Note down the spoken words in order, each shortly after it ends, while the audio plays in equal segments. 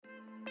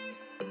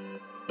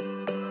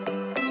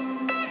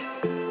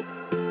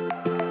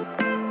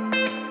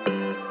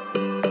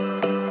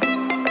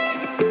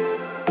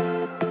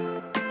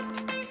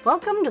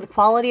Welcome to the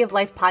Quality of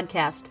Life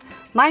podcast.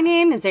 My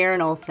name is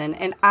Erin Olson,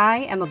 and I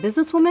am a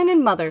businesswoman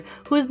and mother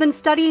who has been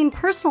studying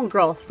personal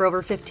growth for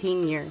over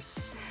 15 years.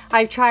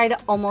 I've tried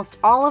almost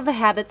all of the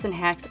habits and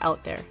hacks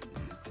out there.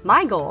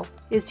 My goal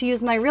is to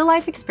use my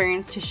real-life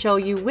experience to show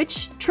you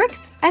which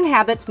tricks and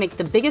habits make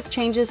the biggest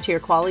changes to your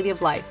quality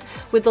of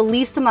life with the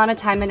least amount of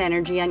time and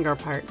energy on your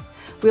part.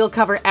 We will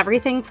cover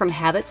everything from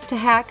habits to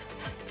hacks,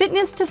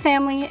 fitness to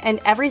family, and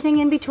everything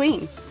in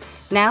between.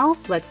 Now,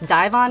 let's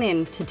dive on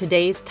into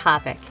today's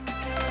topic.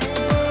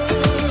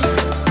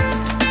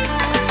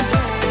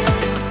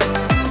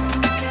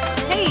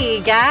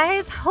 Hey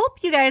guys,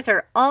 hope you guys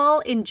are all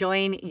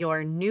enjoying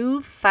your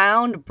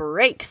newfound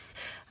breaks.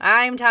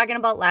 I'm talking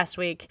about last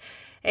week.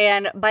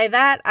 And by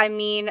that, I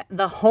mean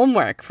the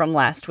homework from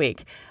last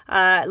week.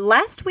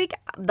 Last week,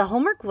 the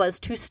homework was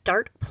to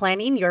start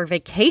planning your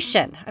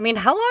vacation. I mean,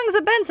 how long has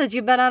it been since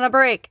you've been on a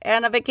break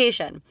and a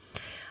vacation?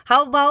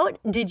 How about,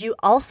 did you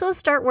also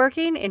start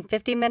working in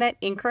 50-minute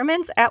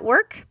increments at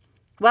work?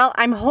 Well,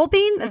 I'm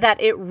hoping that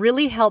it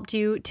really helped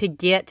you to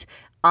get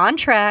on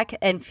track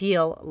and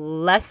feel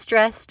less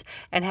stressed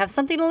and have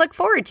something to look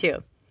forward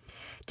to.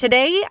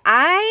 Today,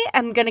 I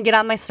am going to get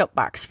on my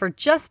soapbox for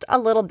just a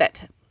little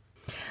bit.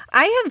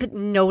 I have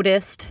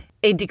noticed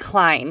a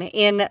decline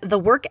in the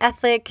work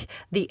ethic,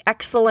 the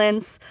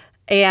excellence,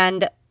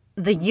 and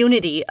the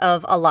unity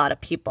of a lot of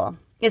people,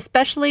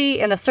 especially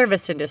in the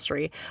service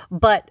industry,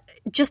 but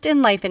just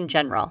in life in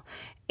general.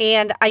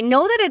 And I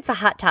know that it's a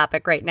hot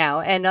topic right now,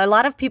 and a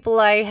lot of people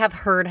I have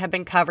heard have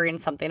been covering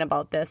something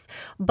about this,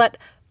 but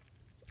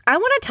I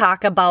want to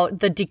talk about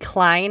the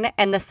decline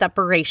and the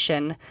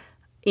separation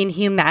in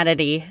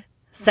humanity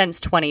since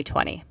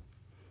 2020.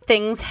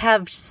 Things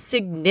have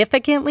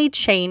significantly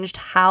changed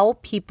how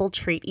people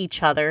treat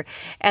each other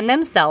and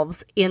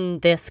themselves in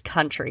this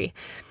country.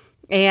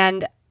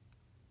 And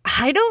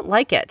I don't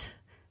like it.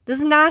 This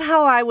is not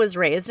how I was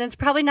raised, and it's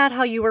probably not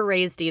how you were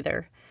raised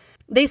either.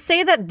 They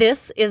say that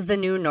this is the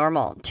new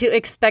normal, to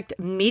expect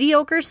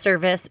mediocre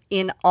service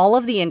in all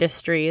of the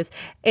industries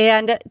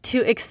and to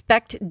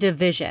expect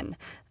division.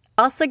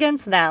 Us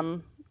against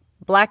them,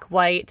 black,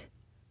 white,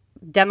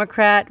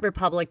 Democrat,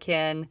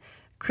 Republican,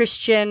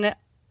 Christian,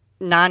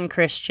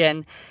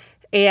 non-Christian.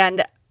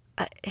 And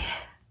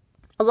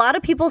a lot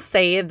of people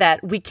say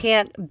that we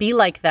can't be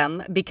like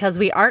them because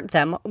we aren't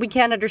them. We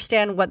can't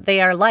understand what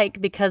they are like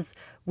because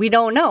we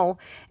don't know.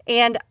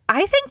 And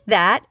I think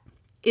that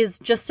is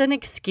just an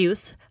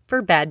excuse for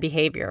bad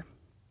behavior.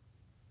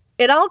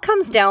 It all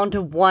comes down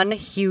to one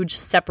huge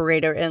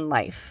separator in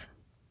life.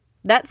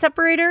 That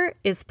separator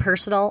is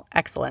personal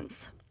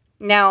excellence.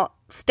 Now,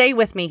 stay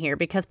with me here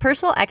because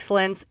personal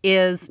excellence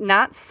is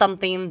not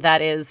something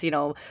that is,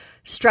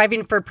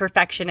 striving for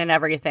perfection and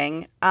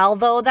everything,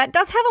 although that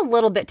does have a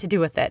little bit to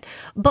do with it.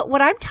 But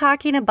what I'm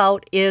talking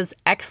about is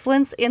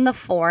excellence in the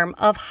form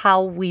of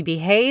how we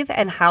behave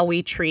and how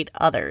we treat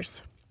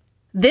others.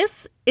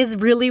 This is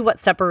really what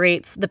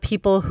separates the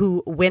people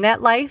who win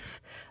at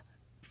life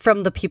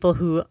from the people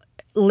who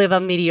live a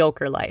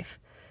mediocre life.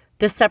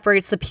 This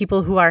separates the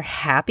people who are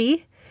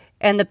happy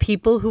and the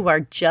people who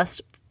are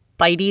just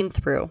fighting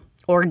through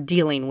or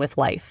dealing with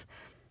life.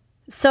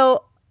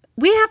 So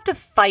we have to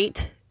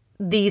fight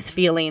these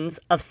feelings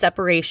of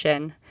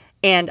separation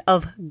and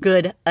of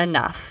good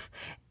enough.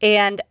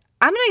 And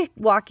I'm going to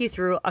walk you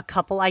through a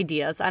couple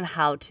ideas on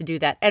how to do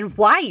that and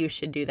why you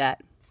should do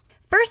that.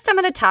 First, I'm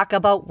going to talk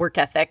about work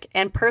ethic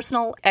and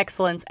personal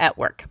excellence at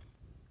work.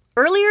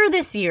 Earlier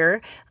this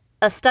year,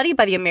 a study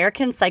by the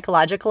American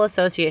Psychological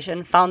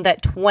Association found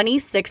that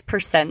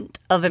 26%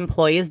 of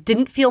employees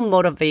didn't feel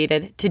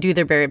motivated to do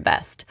their very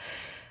best.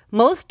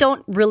 Most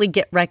don't really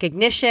get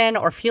recognition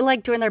or feel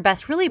like doing their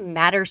best really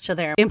matters to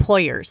their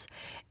employers.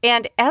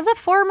 And as a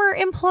former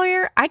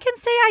employer, I can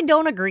say I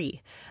don't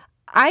agree.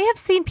 I have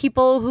seen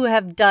people who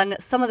have done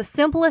some of the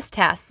simplest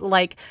tasks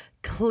like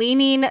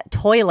cleaning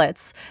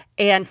toilets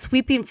and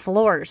sweeping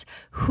floors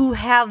who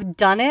have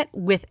done it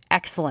with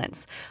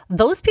excellence.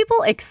 Those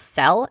people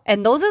excel,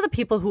 and those are the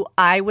people who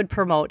I would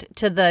promote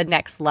to the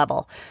next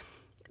level.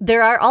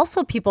 There are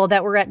also people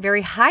that were at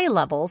very high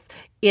levels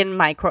in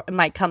my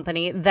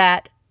company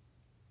that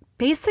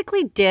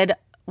basically did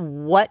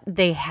what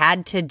they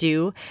had to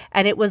do,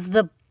 and it was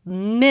the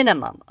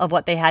minimum of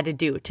what they had to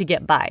do to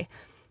get by.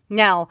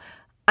 Now,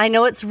 I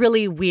know it's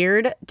really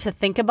weird to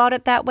think about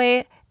it that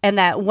way, and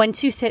that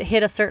once you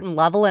hit a certain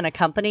level in a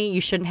company,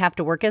 you shouldn't have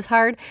to work as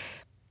hard.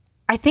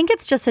 I think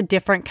it's just a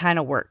different kind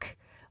of work.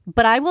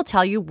 But I will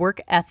tell you, work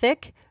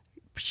ethic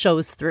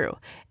shows through.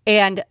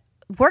 And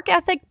work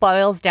ethic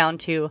boils down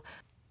to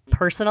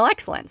personal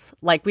excellence,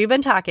 like we've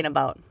been talking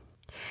about.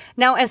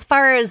 Now, as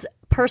far as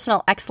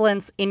personal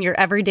excellence in your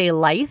everyday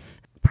life,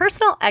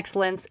 personal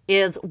excellence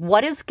is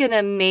what is going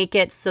to make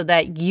it so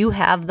that you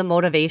have the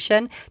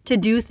motivation to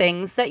do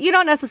things that you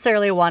don't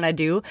necessarily want to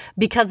do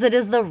because it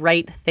is the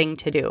right thing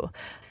to do.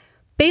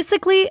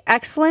 Basically,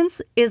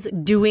 excellence is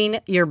doing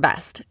your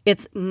best.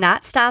 It's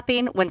not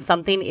stopping when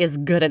something is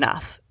good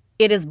enough.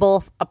 It is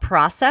both a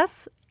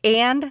process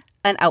and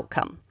an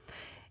outcome.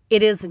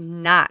 It is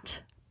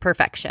not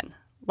perfection.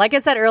 Like I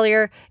said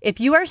earlier, if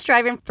you are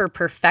striving for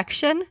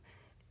perfection,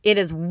 it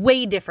is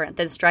way different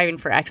than striving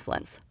for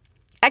excellence.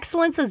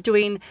 Excellence is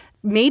doing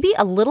maybe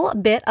a little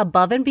bit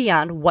above and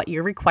beyond what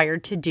you're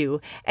required to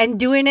do and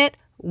doing it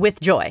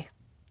with joy,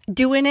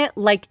 doing it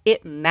like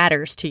it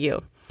matters to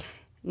you.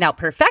 Now,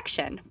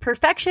 perfection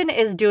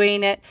is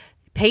doing it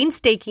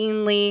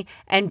painstakingly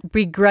and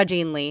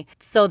begrudgingly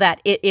so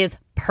that it is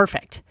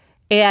perfect.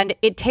 And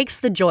it takes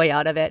the joy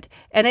out of it.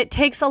 And it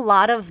takes a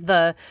lot of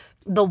the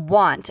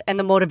want and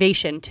the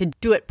motivation to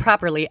do it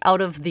properly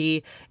out of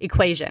the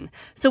equation.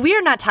 So we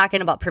are not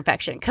talking about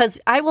perfection, because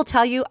I will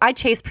tell you, I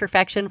chased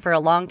perfection for a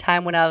long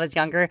time when I was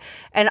younger,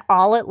 and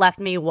all it left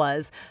me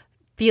was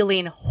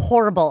feeling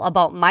horrible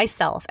about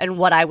myself and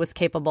what I was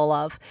capable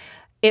of.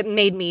 It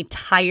made me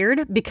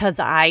tired because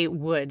I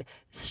would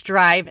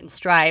strive and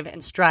strive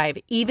and strive,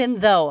 even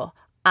though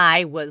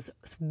I was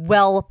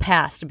well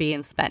past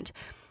being spent.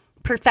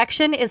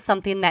 Perfection is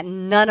something that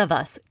none of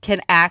us can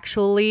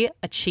actually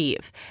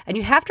achieve. And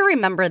you have to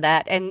remember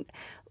that. And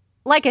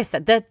like I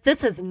said, that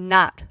this is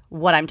not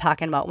what I'm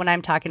talking about when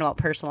I'm talking about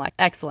personal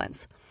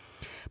excellence.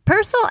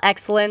 Personal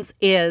excellence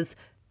is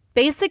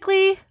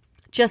basically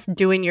just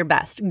doing your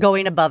best,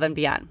 going above and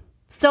beyond.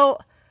 So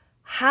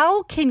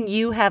how can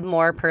you have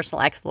more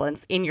personal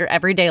excellence in your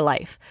everyday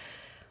life?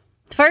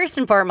 First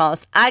and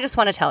foremost, I just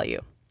want to tell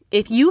you,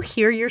 if you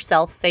hear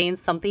yourself saying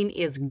something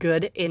is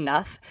good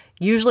enough,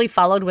 usually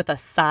followed with a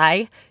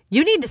sigh,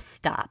 you need to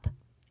stop.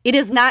 It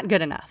is not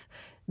good enough.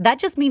 That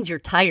just means you're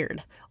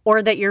tired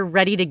or that you're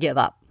ready to give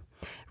up.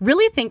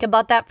 Really think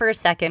about that for a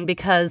second,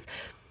 because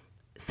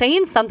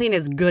saying something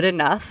is good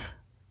enough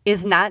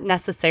is not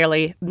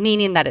necessarily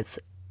meaning that it's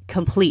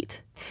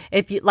complete.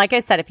 Like I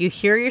said, if you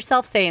hear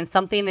yourself saying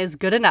something is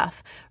good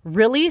enough,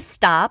 really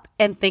stop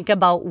and think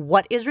about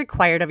what is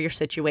required of your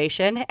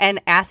situation and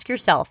ask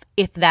yourself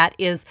if that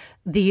is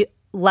the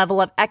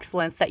level of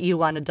excellence that you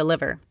want to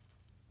deliver.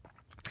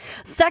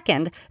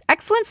 Second,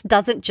 excellence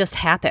doesn't just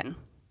happen.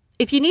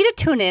 If you need to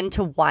tune in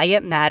to why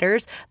it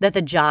matters that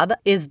the job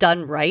is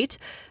done right,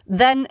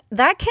 then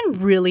that can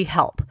really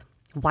help.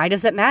 Why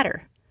does it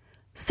matter?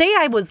 Say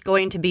I was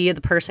going to be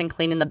the person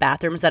cleaning the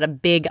bathrooms at a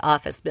big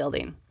office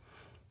building.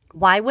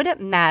 Why would it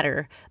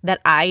matter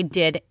that I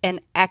did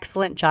an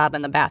excellent job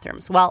in the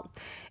bathrooms? Well,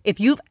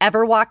 if you've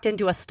ever walked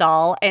into a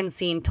stall and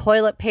seen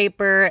toilet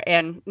paper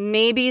and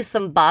maybe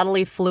some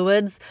bodily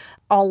fluids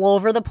all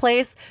over the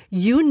place,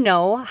 you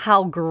know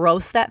how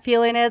gross that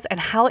feeling is and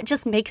how it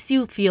just makes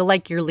you feel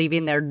like you're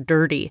leaving there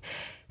dirty.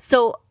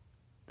 So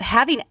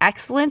having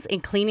excellence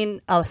in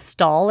cleaning a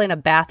stall in a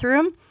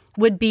bathroom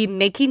would be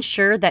making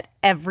sure that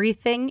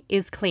everything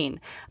is clean.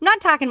 I'm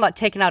not talking about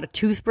taking out a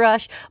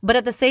toothbrush, but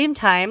at the same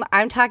time,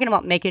 I'm talking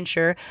about making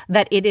sure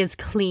that it is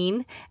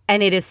clean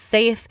and it is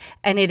safe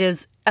and it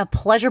is a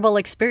pleasurable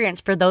experience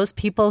for those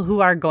people who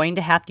are going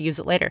to have to use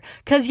it later.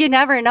 Because you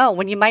never know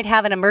when you might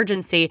have an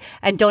emergency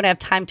and don't have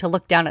time to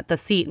look down at the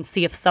seat and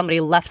see if somebody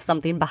left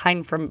something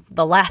behind from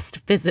the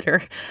last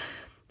visitor.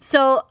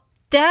 So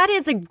that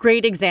is a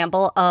great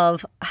example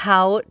of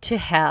how to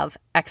have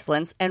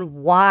excellence and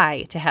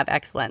why to have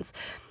excellence.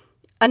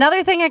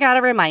 Another thing I got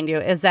to remind you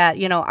is that,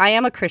 I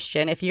am a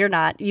Christian. If you're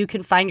not, you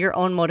can find your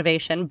own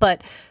motivation.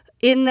 But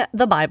in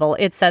the Bible,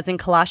 it says in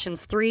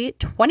Colossians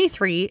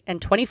 3:23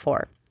 and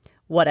 24,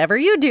 whatever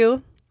you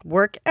do,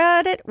 work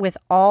at it with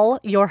all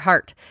your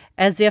heart,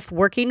 as if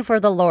working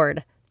for the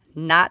Lord,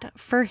 not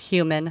for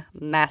human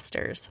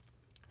masters.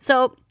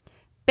 So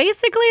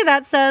basically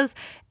that says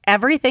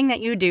everything that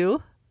you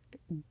do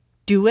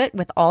it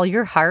with all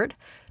your heart,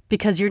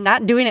 because you're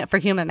not doing it for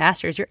human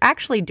masters. You're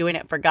actually doing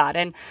it for God.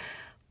 And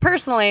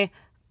personally,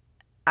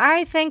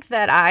 I think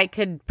that I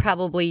could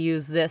probably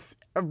use this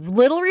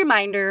little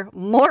reminder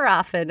more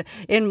often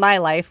in my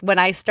life when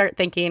I start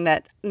thinking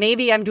that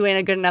maybe I'm doing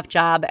a good enough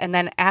job, and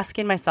then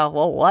asking myself,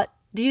 well, what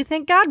do you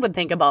think God would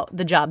think about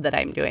the job that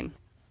I'm doing?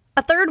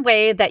 A third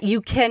way that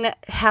you can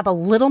have a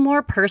little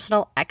more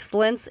personal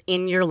excellence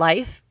in your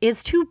life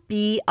is to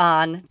be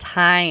on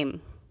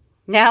time.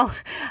 Now,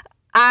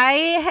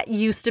 I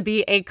used to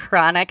be a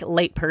chronic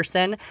late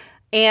person,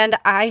 and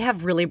I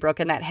have really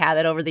broken that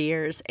habit over the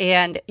years.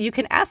 And you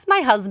can ask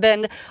my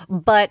husband,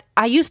 but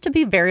I used to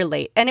be very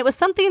late. And it was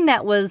something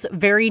that was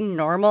very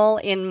normal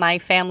in my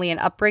family and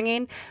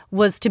upbringing,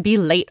 was to be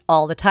late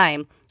all the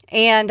time.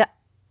 And,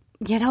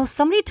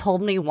 somebody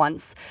told me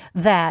once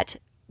that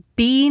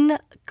being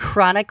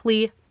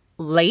chronically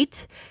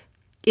late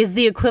is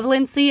the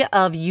equivalency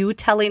of you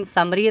telling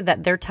somebody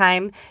that their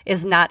time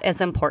is not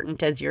as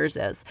important as yours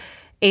is.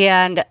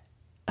 And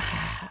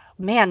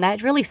man,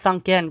 that really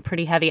sunk in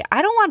pretty heavy.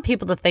 I don't want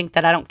people to think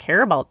that I don't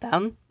care about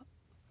them.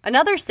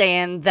 Another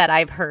saying that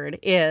I've heard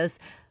is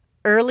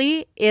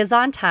early is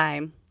on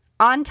time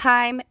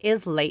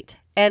is late,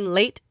 and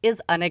late is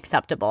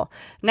unacceptable.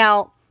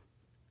 Now,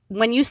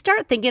 when you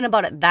start thinking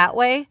about it that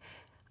way,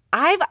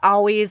 I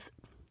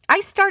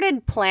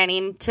started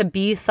planning to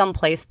be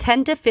someplace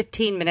 10 to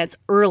 15 minutes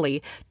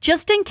early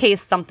just in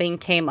case something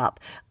came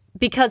up.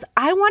 Because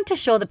I want to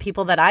show the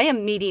people that I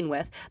am meeting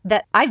with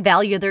that I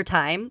value their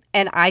time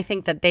and I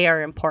think that they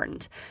are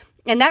important.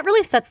 And that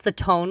really sets the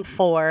tone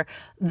for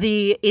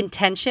the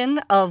intention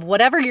of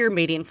whatever you're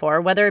meeting for,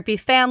 whether it be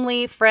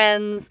family,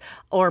 friends,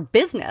 or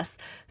business.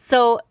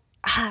 So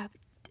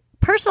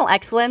personal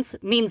excellence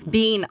means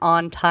being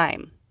on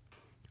time.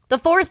 The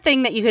fourth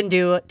thing that you can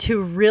do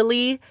to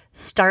really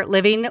start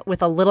living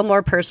with a little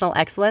more personal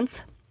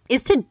excellence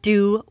is to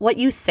do what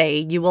you say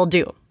you will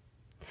do.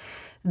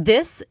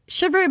 This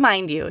should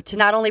remind you to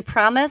not only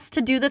promise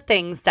to do the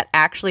things that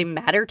actually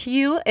matter to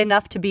you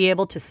enough to be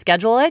able to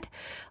schedule it,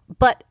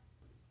 but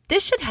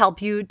this should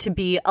help you to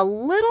be a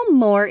little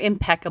more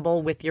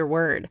impeccable with your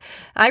word.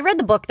 I read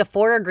the book, The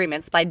 4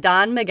 Agreements by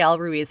Don Miguel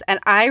Ruiz, and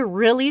I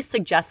really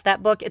suggest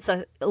that book. It's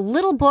a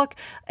little book,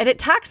 and it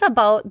talks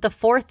about the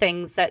 4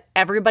 things that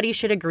everybody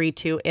should agree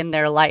to in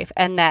their life,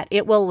 and that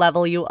it will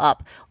level you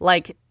up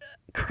like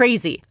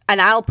crazy.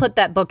 And I'll put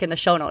that book in the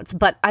show notes,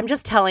 but I'm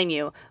just telling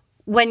you,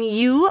 when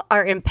you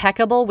are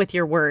impeccable with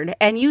your word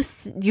and you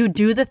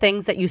do the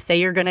things that you say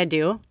you're going to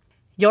do,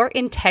 your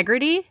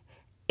integrity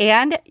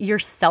and your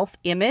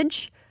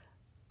self-image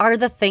are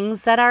the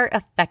things that are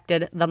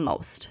affected the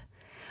most.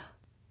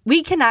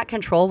 We cannot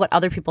control what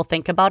other people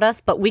think about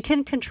us, but we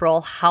can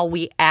control how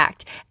we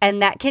act,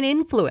 and that can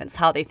influence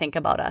how they think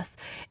about us.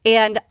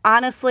 And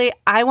honestly,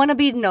 I want to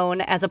be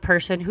known as a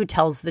person who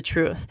tells the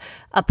truth,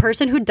 a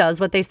person who does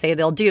what they say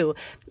they'll do.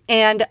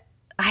 And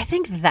I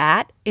think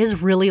that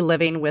is really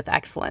living with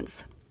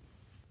excellence.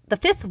 The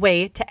 5th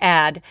way to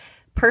add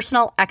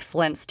personal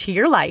excellence to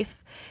your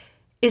life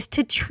is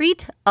to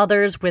treat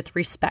others with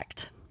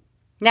respect.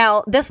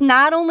 Now, this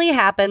not only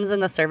happens in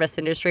the service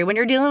industry when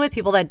you're dealing with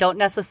people that don't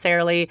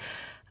necessarily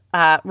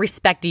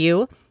respect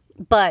you,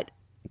 but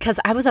because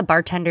I was a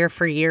bartender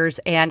for years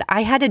and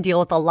I had to deal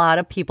with a lot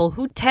of people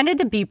who tended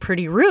to be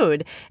pretty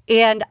rude.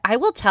 And I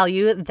will tell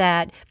you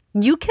that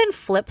you can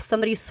flip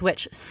somebody's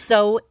switch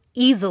so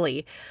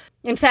easily.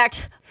 In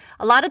fact,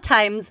 a lot of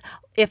times,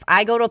 if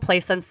I go to a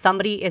place and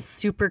somebody is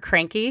super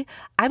cranky,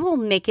 I will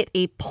make it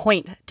a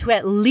point to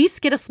at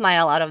least get a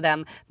smile out of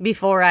them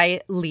before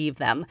I leave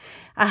them.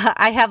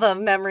 I have a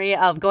memory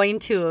of going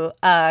to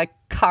a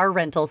car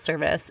rental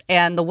service,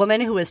 and the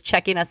woman who was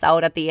checking us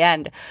out at the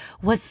end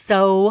was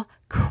so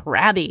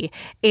crabby.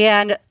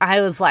 And I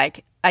was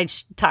like, I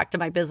talked to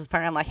my business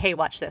partner. I'm like, hey,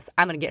 watch this.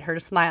 I'm going to get her to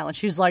smile. And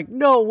she's like,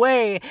 no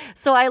way.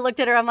 So I looked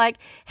at her. I'm like,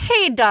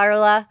 hey,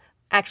 Darla.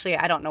 Actually,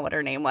 I don't know what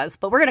her name was,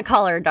 but we're going to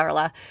call her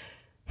Darla.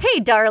 Hey,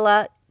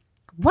 Darla,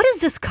 what is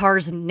this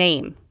car's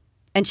name?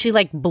 And she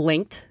like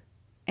blinked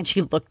and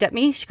she looked at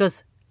me. She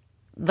goes,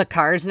 the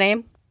car's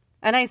name?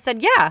 And I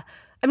said, yeah.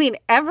 I mean,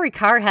 every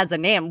car has a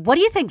name. What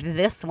do you think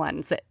this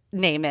one's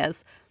name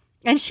is?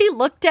 And she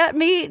looked at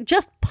me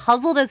just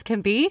puzzled as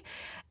can be.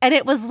 And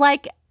it was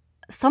like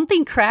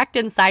something cracked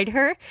inside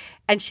her.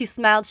 And she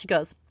smiled. She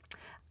goes,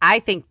 I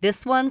think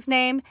this one's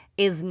name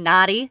is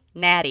Naughty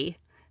Natty.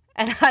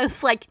 And I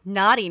was like,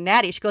 Naughty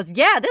Natty. She goes,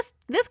 yeah,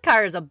 this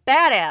car is a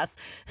badass.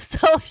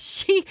 So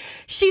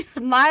she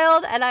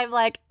smiled, and I'm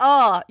like,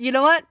 oh, you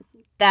know what?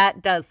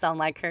 That does sound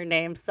like her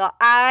name. So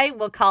I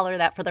will call her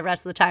that for the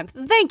rest of the time.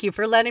 Thank you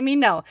for letting me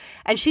know.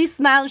 And she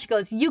smiled, and she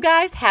goes, you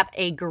guys have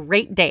a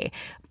great day.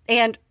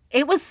 And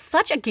it was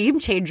such a game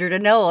changer to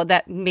know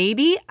that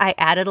maybe I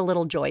added a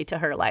little joy to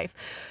her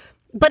life.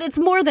 But it's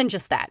more than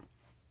just that.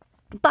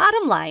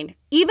 Bottom line,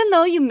 even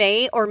though you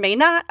may or may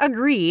not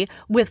agree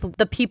with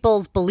the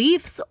people's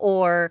beliefs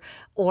or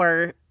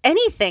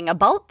anything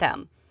about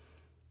them,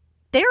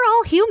 they're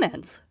all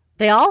humans.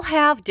 They all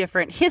have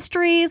different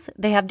histories,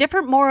 they have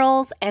different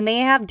morals, and they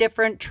have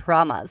different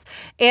traumas.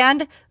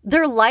 And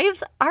their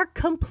lives are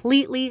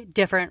completely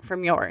different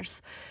from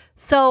yours.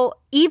 So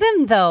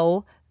even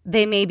though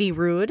they may be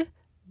rude,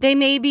 they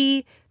may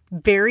be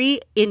very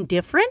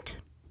indifferent,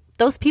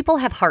 those people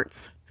have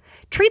hearts.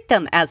 Treat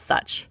them as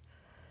such.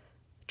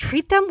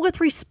 Treat them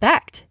with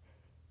respect,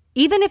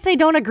 even if they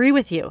don't agree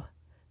with you.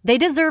 They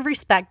deserve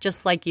respect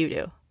just like you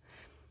do.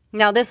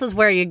 Now, this is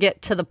where you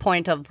get to the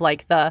point of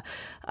like the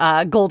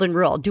golden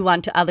rule, do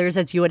unto others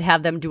as you would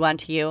have them do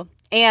unto you.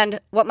 And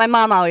what my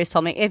mom always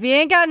told me, if you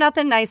ain't got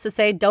nothing nice to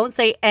say, don't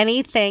say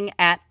anything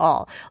at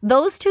all.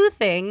 Those 2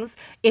 things,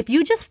 if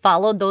you just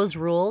followed those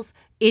rules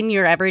in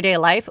your everyday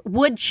life,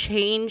 would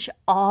change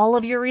all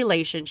of your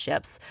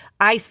relationships.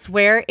 I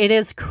swear it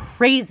is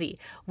crazy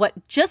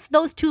what just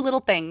those 2 little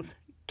things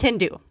can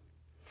do.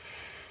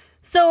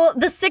 So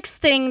the 6th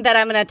thing that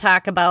I'm going to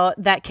talk about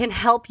that can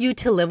help you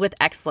to live with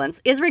excellence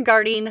is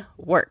regarding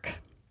work.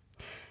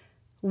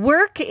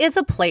 Work is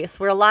a place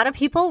where a lot of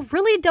people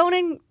really don't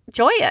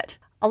enjoy it.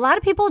 A lot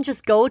of people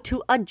just go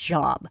to a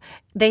job.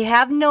 They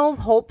have no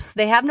hopes.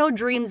 They have no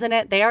dreams in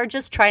it. They are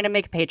just trying to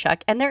make a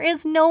paycheck. And there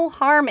is no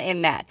harm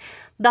in that.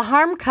 The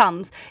harm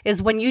comes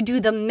is when you do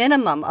the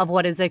minimum of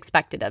what is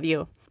expected of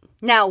you.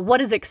 Now, what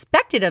is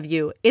expected of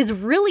you is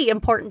really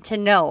important to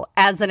know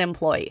as an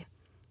employee.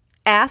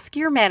 Ask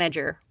your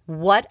manager,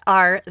 what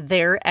are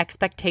their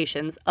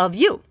expectations of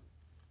you?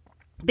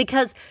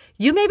 Because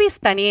you may be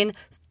spending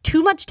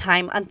too much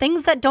time on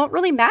things that don't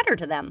really matter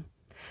to them.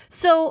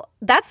 So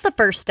that's the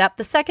first step.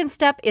 The second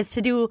step is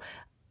to do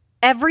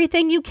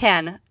everything you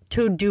can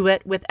to do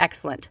it with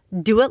excellence.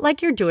 Do it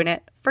like you're doing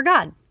it for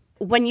God.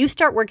 When you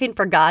start working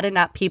for God and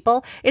not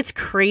people, it's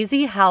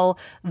crazy how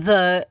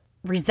the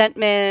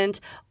resentment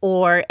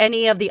or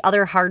any of the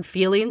other hard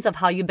feelings of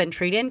how you've been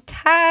treated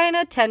kind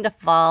of tend to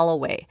fall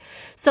away.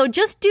 So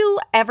just do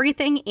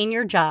everything in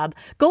your job.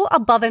 Go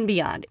above and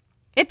beyond.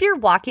 If you're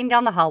walking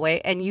down the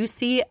hallway and you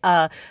see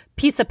a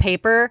piece of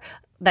paper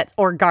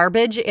or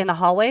garbage in the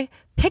hallway,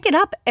 pick it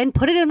up and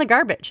put it in the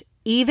garbage,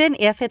 even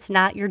if it's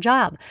not your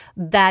job.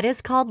 That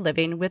is called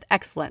living with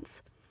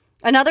excellence.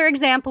 Another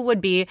example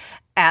would be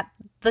at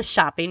the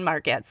shopping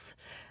markets.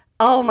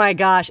 Oh my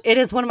gosh, it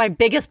is one of my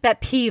biggest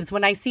pet peeves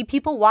when I see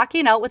people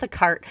walking out with a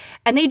cart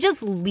and they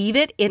just leave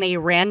it in a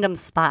random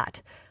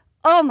spot.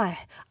 Oh my,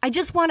 I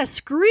just want to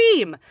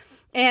scream.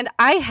 And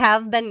I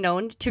have been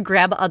known to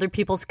grab other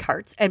people's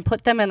carts and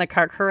put them in the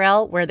cart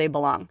corral where they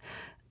belong.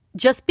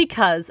 Just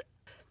because.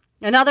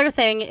 Another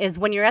thing is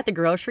when you're at the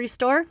grocery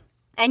store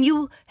and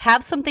you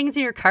have some things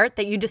in your cart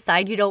that you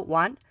decide you don't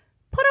want,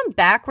 put them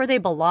back where they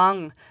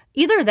belong.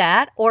 Either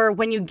that, or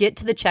when you get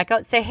to the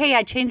checkout, say, hey,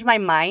 I changed my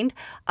mind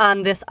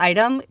on this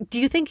item. Do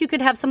you think you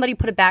could have somebody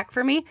put it back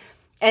for me?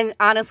 And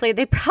honestly,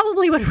 they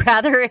probably would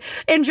rather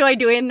enjoy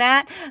doing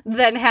that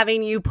than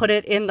having you put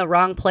it in the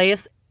wrong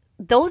place.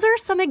 Those are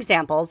some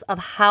examples of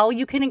how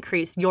you can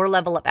increase your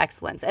level of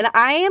excellence. And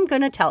I am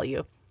going to tell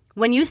you,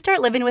 when you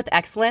start living with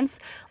excellence,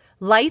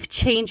 life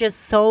changes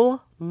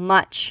so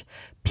much.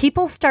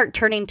 People start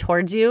turning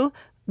towards you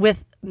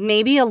with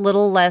maybe a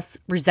little less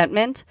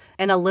resentment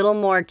and a little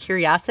more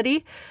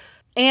curiosity.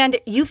 And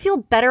you feel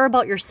better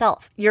about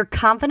yourself. Your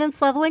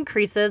confidence level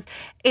increases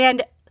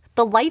and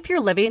the life you're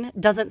living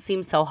doesn't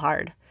seem so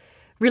hard.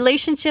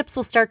 Relationships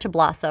will start to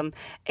blossom.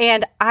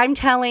 And I'm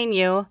telling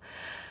you,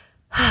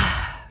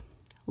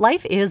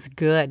 life is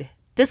good.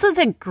 This is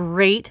a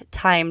great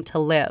time to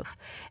live.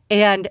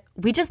 And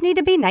we just need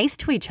to be nice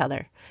to each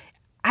other.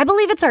 I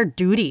believe it's our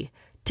duty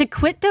to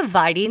quit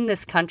dividing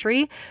this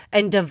country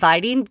and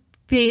dividing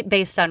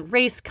based on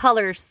race,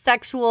 color,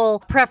 sexual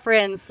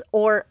preference,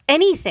 or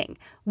anything.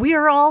 We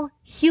are all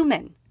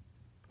human.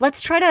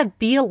 Let's try to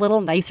be a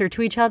little nicer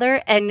to each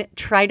other and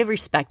try to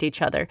respect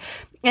each other.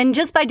 And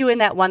just by doing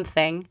that one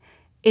thing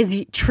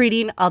is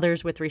treating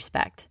others with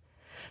respect.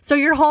 So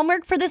your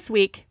homework for this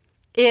week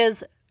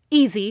is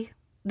easy.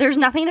 There's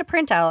nothing to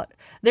print out.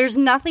 There's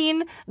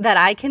nothing that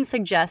I can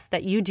suggest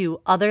that you do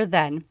other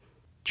than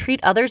treat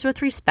others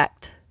with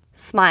respect,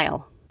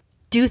 smile,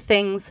 do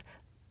things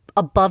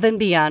above and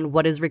beyond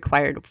what is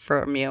required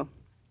from you.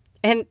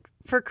 And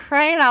for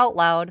crying out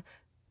loud,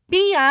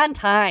 be on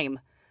time.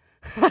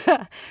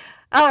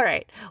 All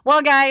right.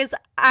 Well, guys,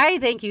 I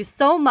thank you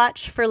so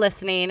much for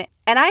listening.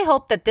 And I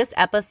hope that this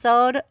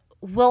episode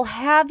will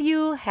have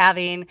you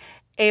having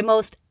a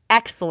most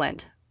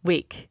excellent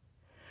week.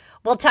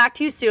 We'll talk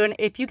to you soon.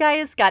 If you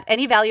guys got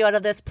any value out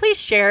of this, please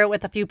share it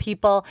with a few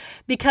people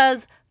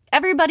because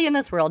everybody in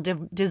this world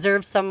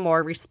deserves some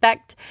more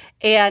respect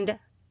and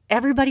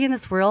everybody in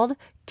this world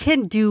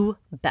can do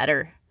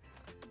better.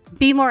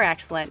 Be more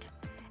excellent.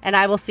 And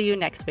I will see you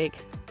next week.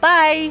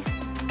 Bye.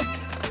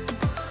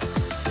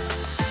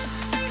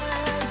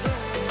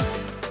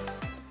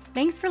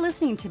 Thanks for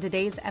listening to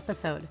today's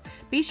episode.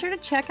 Be sure to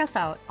check us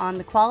out on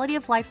the Quality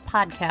of Life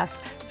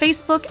podcast,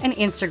 Facebook and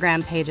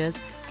Instagram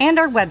pages, and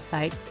our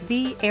website,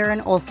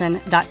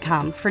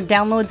 theerinolson.com for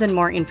downloads and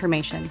more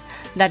information.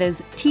 That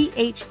is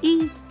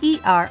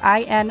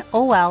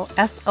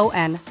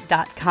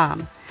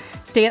THEERINOLSON.com.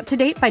 Stay up to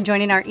date by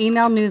joining our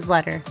email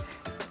newsletter.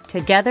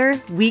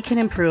 Together, we can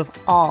improve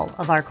all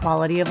of our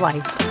quality of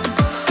life.